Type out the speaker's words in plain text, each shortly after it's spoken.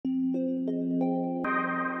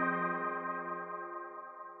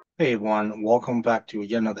Hey everyone, welcome back to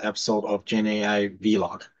yet another episode of GenAI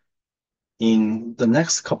Vlog. In the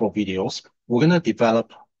next couple of videos, we're going to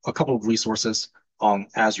develop a couple of resources on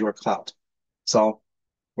Azure Cloud. So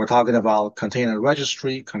we're talking about container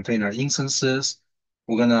registry, container instances.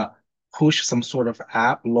 We're going to push some sort of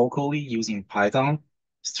app locally using Python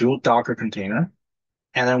through Docker container.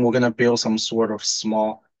 And then we're going to build some sort of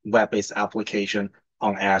small web-based application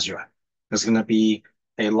on Azure. There's going to be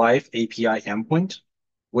a live API endpoint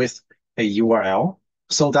with a URL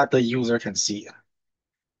so that the user can see it.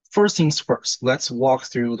 First things first, let's walk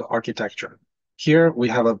through the architecture. Here we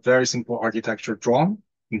have a very simple architecture drawn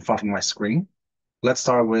in front of my screen. Let's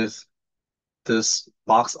start with this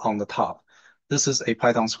box on the top. This is a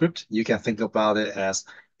Python script. You can think about it as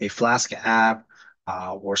a Flask app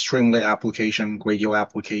or Streamlit application, Gradle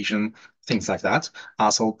application, things like that.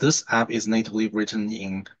 So this app is natively written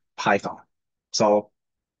in Python. So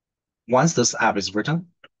once this app is written,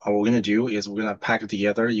 what we're going to do is we're going to pack it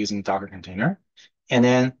together using Docker container, and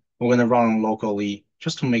then we're going to run locally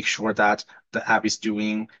just to make sure that the app is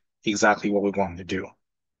doing exactly what we want to do.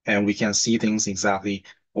 And we can see things exactly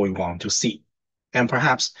what we want to see. And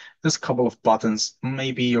perhaps this couple of buttons,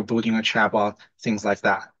 maybe you're building a chatbot, things like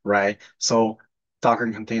that, right? So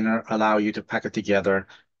Docker container allow you to pack it together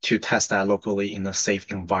to test that locally in a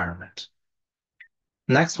safe environment.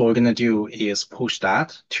 Next, what we're going to do is push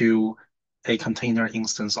that to a container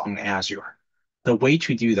instance on Azure. The way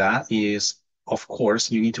to do that is, of course,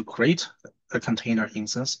 you need to create a container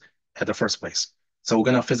instance at the first place. So we're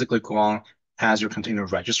going to physically go on Azure Container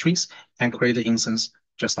Registries and create the instance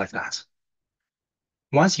just like that.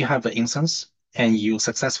 Once you have the instance and you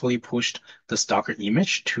successfully pushed the Docker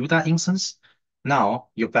image to that instance, now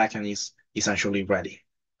your backend is essentially ready.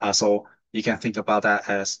 So you can think about that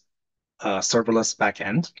as a serverless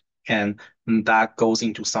backend, and that goes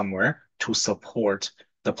into somewhere to support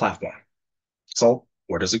the platform. So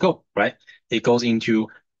where does it go, right? It goes into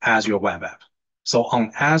Azure Web App. So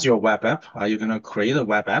on Azure Web App, you're going to create a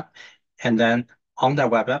web app, and then on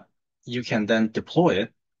that web app, you can then deploy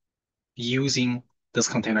it using this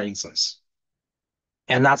container instance.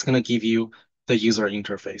 And that's going to give you the user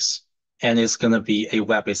interface. And it's going to be a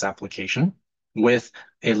web-based application with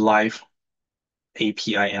a live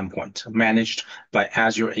API endpoint managed by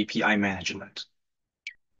Azure API Management.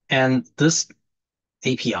 And this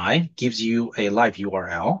API gives you a live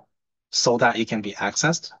URL so that it can be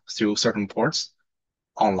accessed through certain ports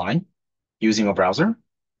online using a browser.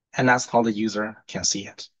 And that's how the user can see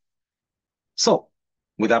it. So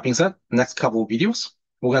with that being said, next couple of videos,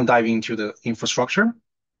 we're going to dive into the infrastructure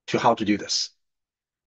to how to do this.